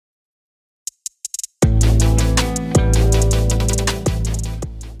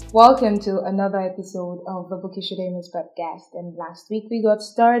Welcome to another episode of the Bookish Awareness podcast. And last week we got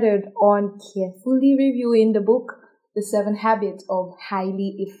started on carefully reviewing the book, The 7 Habits of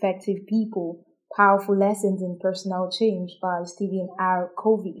Highly Effective People, Powerful Lessons in Personal Change by Stephen R.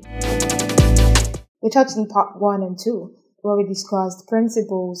 Covey. We touched in part 1 and 2, where we discussed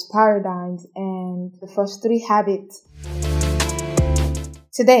principles, paradigms, and the first 3 habits.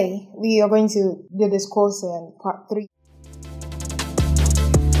 Today, we are going to do this course in part 3.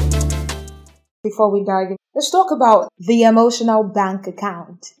 Before we dive in, let's talk about the emotional bank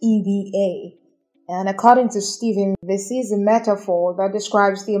account, EBA. And according to Stephen, this is a metaphor that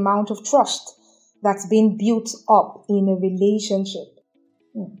describes the amount of trust that's been built up in a relationship.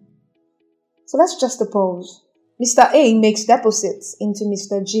 So let's just suppose Mr. A makes deposits into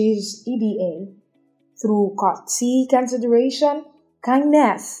Mr. G's EBA through courtesy, consideration,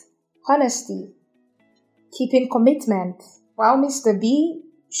 kindness, honesty, keeping commitment, while Mr. B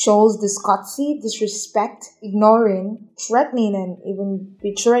shows discourtesy, disrespect, ignoring, threatening, and even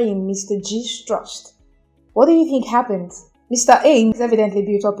betraying Mr. G's trust. What do you think happens? Mr. A has evidently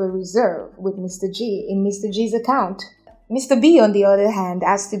built up a reserve with Mr. G in Mr. G's account. Mr. B, on the other hand,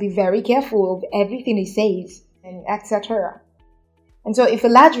 has to be very careful of everything he says, and etc. And so if a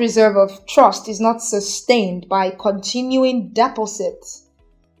large reserve of trust is not sustained by continuing deposits,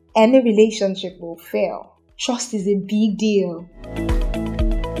 any relationship will fail. Trust is a big deal.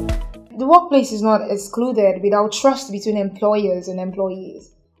 The workplace is not excluded. Without trust between employers and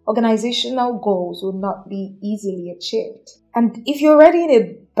employees, organizational goals will not be easily achieved. And if you're already in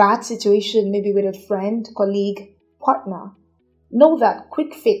a bad situation, maybe with a friend, colleague, partner, know that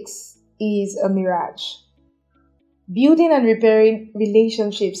quick fix is a mirage. Building and repairing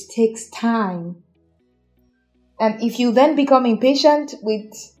relationships takes time. And if you then become impatient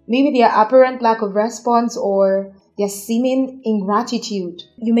with maybe their apparent lack of response or their seeming ingratitude,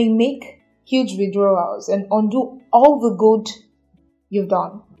 you may make huge withdrawals and undo all the good you've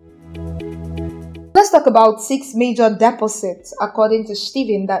done. Let's talk about 6 major deposits, according to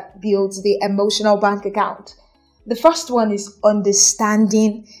Stephen, that builds the emotional bank account. The first one is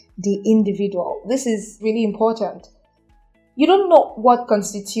understanding the individual. This is really important. You don't know what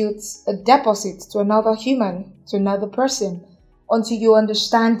constitutes a deposit to another human, to another person, until you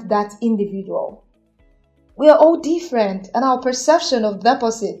understand that individual. We are all different, and our perception of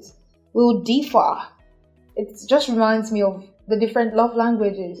deposit will differ. It just reminds me of the different love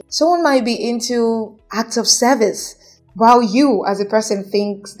languages. Someone might be into acts of service, while you as a person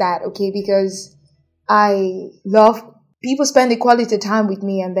thinks that, okay, because I love people spending quality time with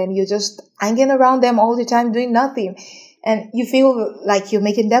me, and then you're just hanging around them all the time doing nothing. And you feel like you're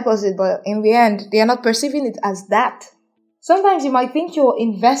making deposit, but in the end, they are not perceiving it as that. Sometimes you might think you're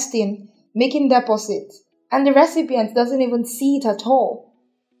investing, making deposits, and the recipient doesn't even see it at all.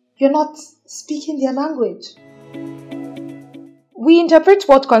 You're not speaking their language. We interpret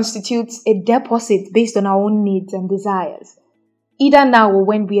what constitutes a deposit based on our own needs and desires, either now or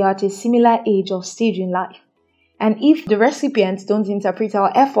when we are at a similar age or stage in life. And if the recipients don't interpret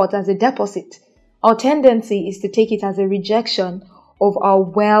our effort as a deposit, our tendency is to take it as a rejection of our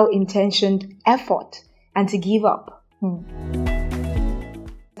well-intentioned effort and to give up.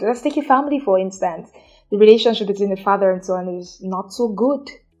 Let's take a family, for instance. The relationship between a father and son is not so good.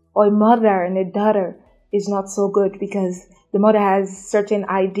 Or a mother and a daughter is not so good because the mother has certain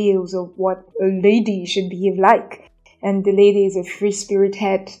ideals of what a lady should behave like. And the lady is a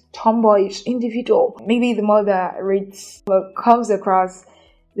free-spirited, tomboyish individual. Maybe the mother comes across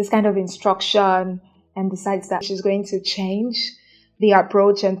this kind of instruction and decides that she's going to change the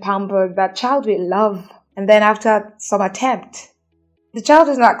approach and pamper that child with love. And then after some attempt, the child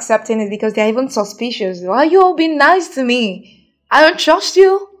is not accepting it because they're even suspicious. Why are you all being nice to me? I don't trust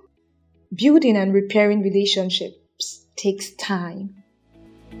you. Building and repairing relationships takes time.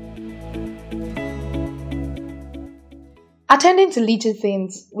 Attending to little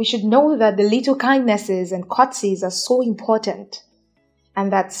things, we should know that the little kindnesses and courtesies are so important,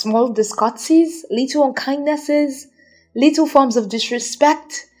 and that small discourtesies, little unkindnesses, little forms of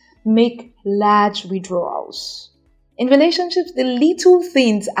disrespect make large withdrawals. In relationships, the little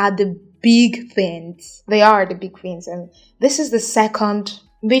things are the big things. They are the big things, and this is the second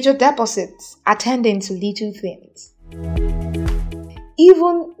major deposit, attending to little things.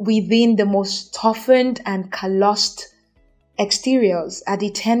 Even within the most toughened and calloused exteriors are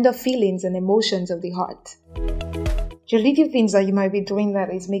the tender feelings and emotions of the heart. Your little things that you might be doing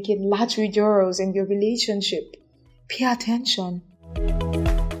that is making large withdrawals in your relationship. Pay attention.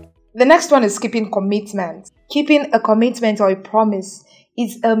 The next one is keeping commitment. Keeping a commitment or a promise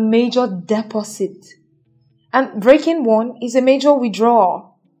is a major deposit. And breaking one is a major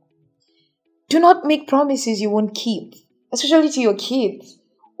withdrawal. Do not make promises you won't keep, especially to your kids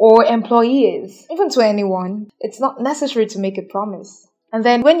or employees, even to anyone. It's not necessary to make a promise. And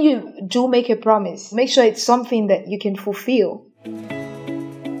then when you do make a promise, make sure it's something that you can fulfill.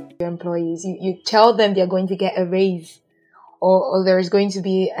 Your employees, you tell them they're going to get a raise, or there is going to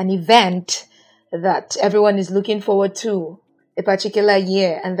be an event that everyone is looking forward to a particular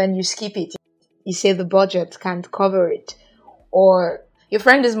year, and then you skip it. You say the budget can't cover it. Or your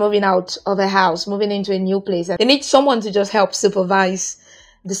friend is moving out of a house, moving into a new place, and they need someone to just help supervise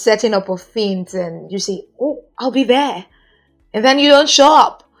the setting up of things, and you say, oh, I'll be there. And then you don't show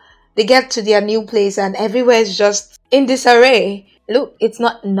up. They get to their new place and everywhere is just in disarray. Look, it's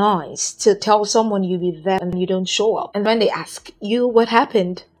not nice to tell someone you'll be there and you don't show up. And when they ask you what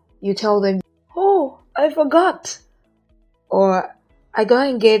happened, you tell them, oh, I forgot. Or I got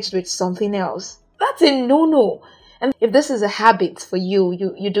engaged with something else. That's a no-no. And if this is a habit for you,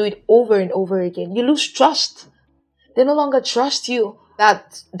 you do it over and over again, you lose trust. They no longer trust you.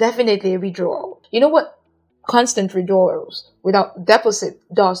 That's definitely a withdrawal. You know what constant withdrawals without deposit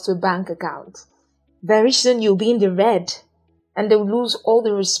does to a bank account? Very soon you'll be in the red and they'll lose all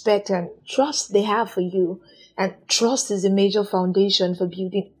the respect and trust they have for you. And trust is a major foundation for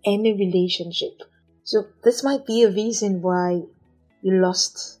building any relationship. So this might be a reason why you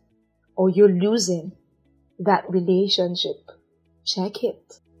lost or you're losing that relationship. Check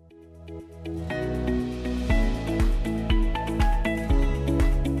it.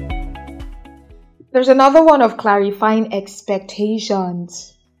 There's another one of clarifying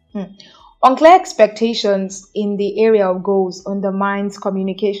expectations. Unclear expectations in the area of goals undermines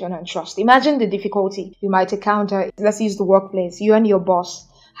communication and trust. Imagine the difficulty you might encounter. Let's use the workplace. You and your boss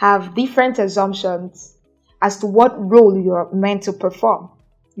have different assumptions as to what role you're meant to perform.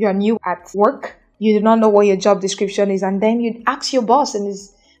 You're new at work. You do not know what your job description is. And then you ask your boss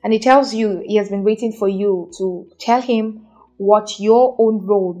and he tells you he has been waiting for you to tell him what your own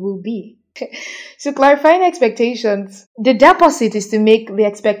role will be. So clarifying expectations, the deposit is to make the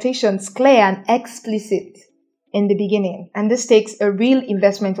expectations clear and explicit in the beginning. And this takes a real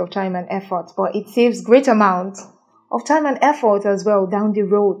investment of time and effort, but it saves great amount of time and effort as well down the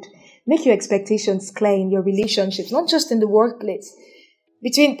road. Make your expectations clear in your relationships, not just in the workplace,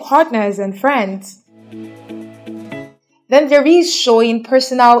 between partners and friends. Then there is showing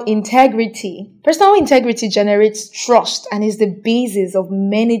personal integrity. Personal integrity generates trust and is the basis of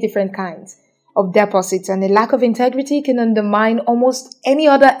many different kinds of deposits. And a lack of integrity can undermine almost any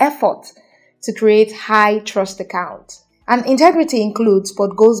other effort to create high trust accounts. And integrity includes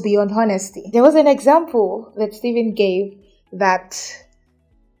but goes beyond honesty. There was an example that Stephen gave that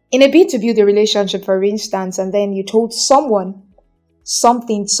in a bid to build a relationship, for instance, and then you told someone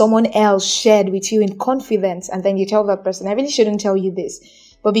something someone else shared with you in confidence, and then you tell that person, I really shouldn't tell you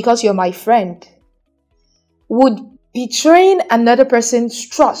this, but because you're my friend. Would betraying another person's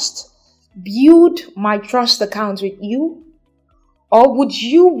trust build my trust account with you? Or would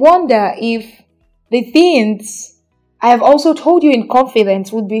you wonder if the things I have also told you in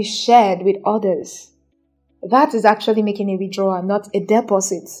confidence would be shared with others? That is actually making a withdrawal, not a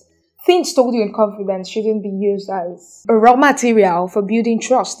deposit. Things told you in confidence shouldn't be used as a raw material for building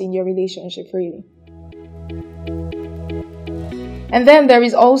trust in your relationship, really. And then there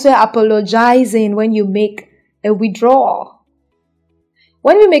is also apologizing when you make a withdrawal.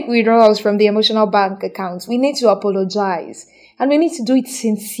 When we make withdrawals from the emotional bank accounts, we need to apologize. And we need to do it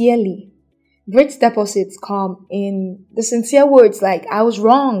sincerely. Great deposits come in the sincere words like, I was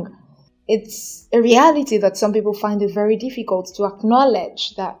wrong. It's a reality that some people find it very difficult to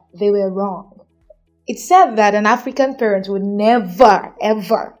acknowledge that they were wrong. It's said that an African parent would never,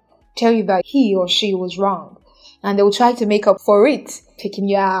 ever tell you that he or she was wrong. And they will try to make up for it, taking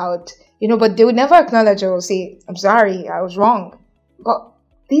you out, but they would never acknowledge or say, I'm sorry, I was wrong. But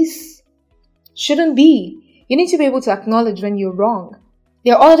this shouldn't be. You need to be able to acknowledge when you're wrong.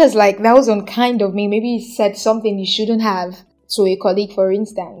 There are others like, that was unkind of me. Maybe you said something you shouldn't have to a colleague, for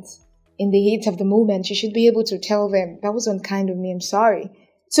instance. In the heat of the moment, you should be able to tell them, that was unkind of me, I'm sorry.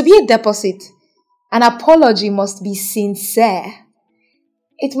 To be a deposit, an apology must be sincere.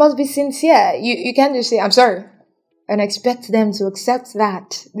 It must be sincere. You can't just say, I'm sorry, and expect them to accept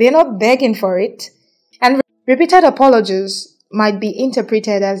that. They're not begging for it. And repeated apologies might be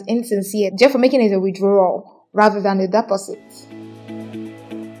interpreted as insincere, therefore making it a withdrawal rather than a deposit.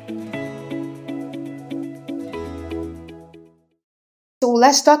 So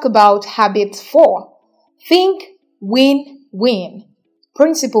let's talk about habit 4. Think win-win.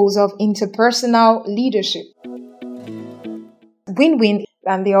 Principles of interpersonal leadership. Win-win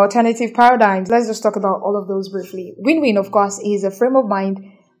and the alternative paradigms. Let's just talk about all of those briefly. Win-win, of course, is a frame of mind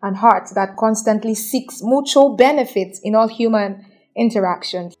and heart that constantly seeks mutual benefits in all human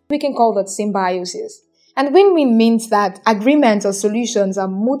interactions. We can call that symbiosis. And win-win means that agreements or solutions are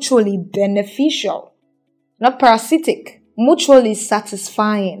mutually beneficial, not parasitic, mutually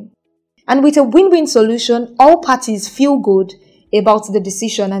satisfying. And with a win-win solution, all parties feel good about the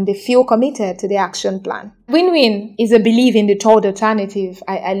decision and they feel committed to the action plan. Win-win is a belief in the third alternative.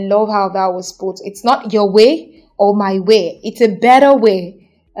 I love how that was put. It's not your way or my way. It's a better way,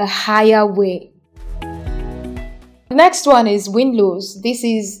 a higher way. The next one is win-lose. This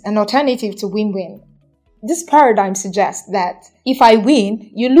is an alternative to win-win. This paradigm suggests that if I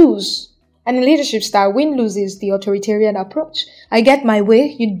win, you lose. And in leadership style, win-lose is the authoritarian approach. I get my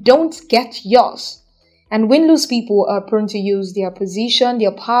way, you don't get yours. And win-lose people are prone to use their position,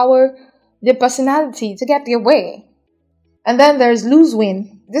 their power, their personality to get their way. And then there's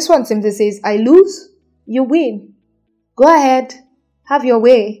lose-win. This one simply says, I lose, you win. Go ahead, have your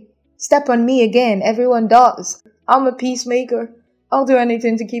way. Step on me again, everyone does. I'm a peacemaker. I'll do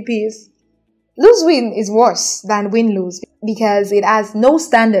anything to keep peace. Lose-win is worse than win-lose because it has no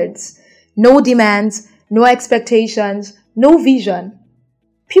standards, no demands, no expectations, no vision.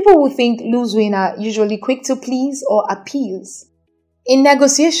 People who think lose-win are usually quick to please or appease. In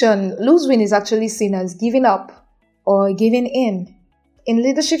negotiation, lose-win is actually seen as giving up or giving in. In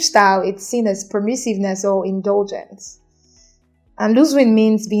leadership style, it's seen as permissiveness or indulgence. And lose-win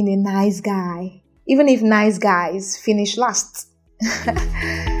means being a nice guy, even if nice guys finish last.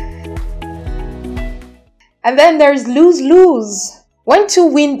 And then there's lose-lose. When two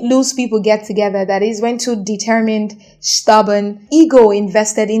win-lose people get together, that is, when two determined, stubborn,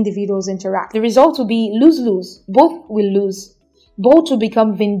 ego-invested individuals interact, the result will be lose-lose. Both will lose. Both will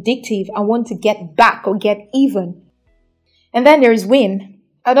become vindictive and want to get back or get even. And then there's win.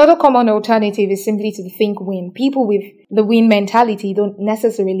 Another common alternative is simply to think win. People with the win mentality don't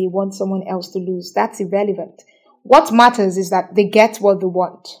necessarily want someone else to lose. That's irrelevant. What matters is that they get what they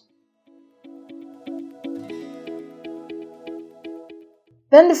want.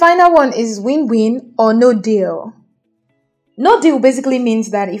 Then the final one is win-win or no deal. No deal basically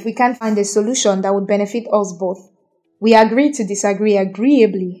means that if we can't find a solution that would benefit us both, we agree to disagree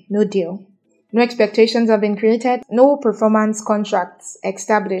agreeably, no deal. No expectations have been created, no performance contracts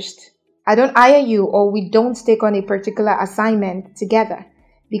established. I don't hire you or we don't take on a particular assignment together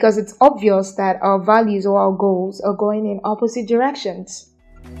because it's obvious that our values or our goals are going in opposite directions.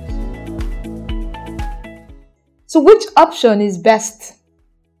 So which option is best?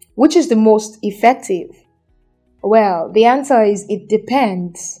 Which is the most effective? Well, the answer is it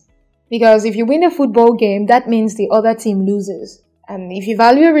depends. Because if you win a football game, that means the other team loses. And if you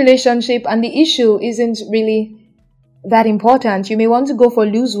value a relationship and the issue isn't really that important, you may want to go for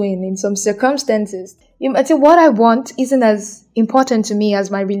lose-win in some circumstances. You might say, what I want isn't as important to me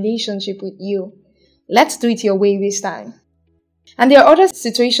as my relationship with you. Let's do it your way this time. And there are other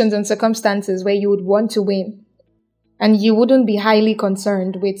situations and circumstances where you would want to win. And you wouldn't be highly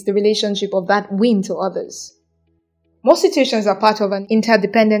concerned with the relationship of that win to others. Most situations are part of an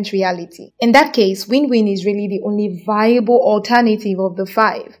interdependent reality. In that case, win-win is really the only viable alternative of the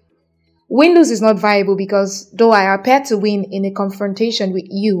five. Win-lose is not viable because though I appear to win in a confrontation with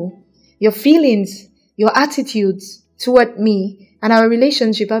you, your feelings, your attitudes toward me, and our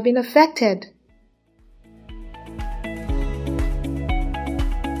relationship have been affected.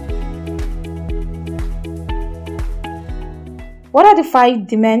 What are the 5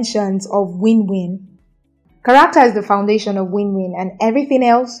 dimensions of win-win? Character is the foundation of win-win and everything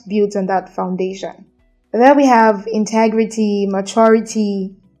else builds on that foundation. There we have integrity,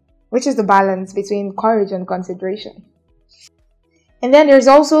 maturity, which is the balance between courage and consideration. And then there's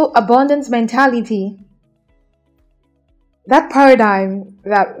also abundance mentality. That paradigm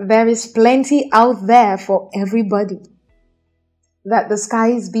that there is plenty out there for everybody. That the sky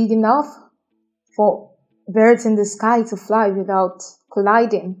is big enough for birds in the sky to fly without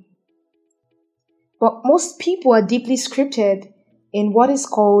colliding. But most people are deeply scripted in what is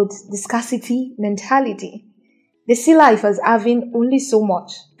called the scarcity mentality. They see life as having only so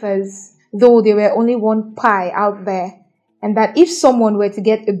much, as though there were only one pie out there, and that if someone were to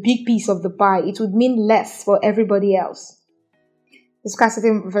get a big piece of the pie, it would mean less for everybody else. The scarcity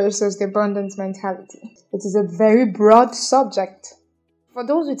versus the abundance mentality. It is a very broad subject. For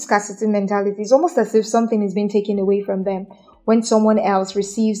those with scarcity mentality, it's almost as if something is being taken away from them when someone else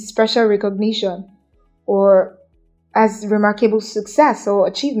receives special recognition or has remarkable success or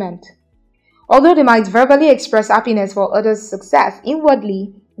achievement. Although they might verbally express happiness for others' success,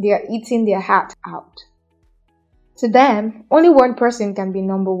 inwardly they are eating their heart out. To them, only one person can be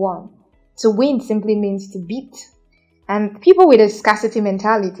number one. To win simply means to beat. And people with a scarcity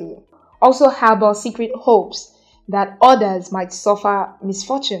mentality also harbor secret hopes that others might suffer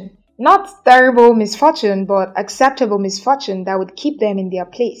misfortune. Not terrible misfortune, but acceptable misfortune that would keep them in their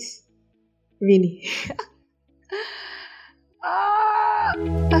place. Really.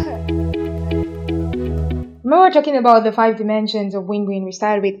 Remember we're talking about the 5 dimensions of win-win. We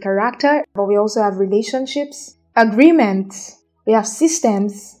started with character, but we also have relationships, agreements, we have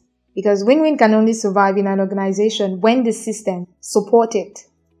systems, because win-win can only survive in an organization when the system support it.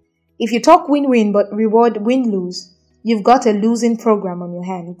 If you talk win-win but reward win-lose, you've got a losing program on your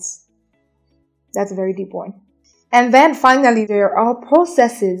hands. That's a very deep one. And then finally, there are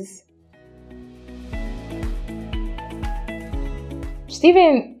processes.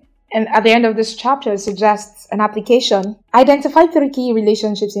 Stephen, and at the end of this chapter, suggests an application. Identify 3 key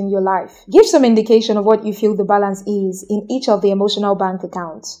relationships in your life. Give some indication of what you feel the balance is in each of the emotional bank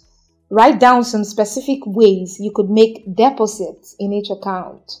accounts. Write down some specific ways you could make deposits in each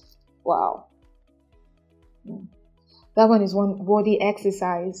account. Wow. That one is one worthy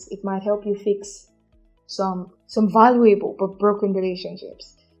exercise. It might help you fix some valuable but broken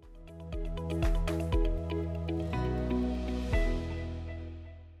relationships.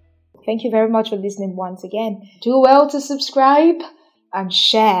 Thank you very much for listening once again. Do well to subscribe and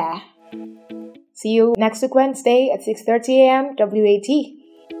share. See you next week Wednesday at 6:30 a.m. WAT.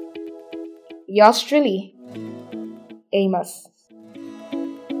 Yours truly, Amos.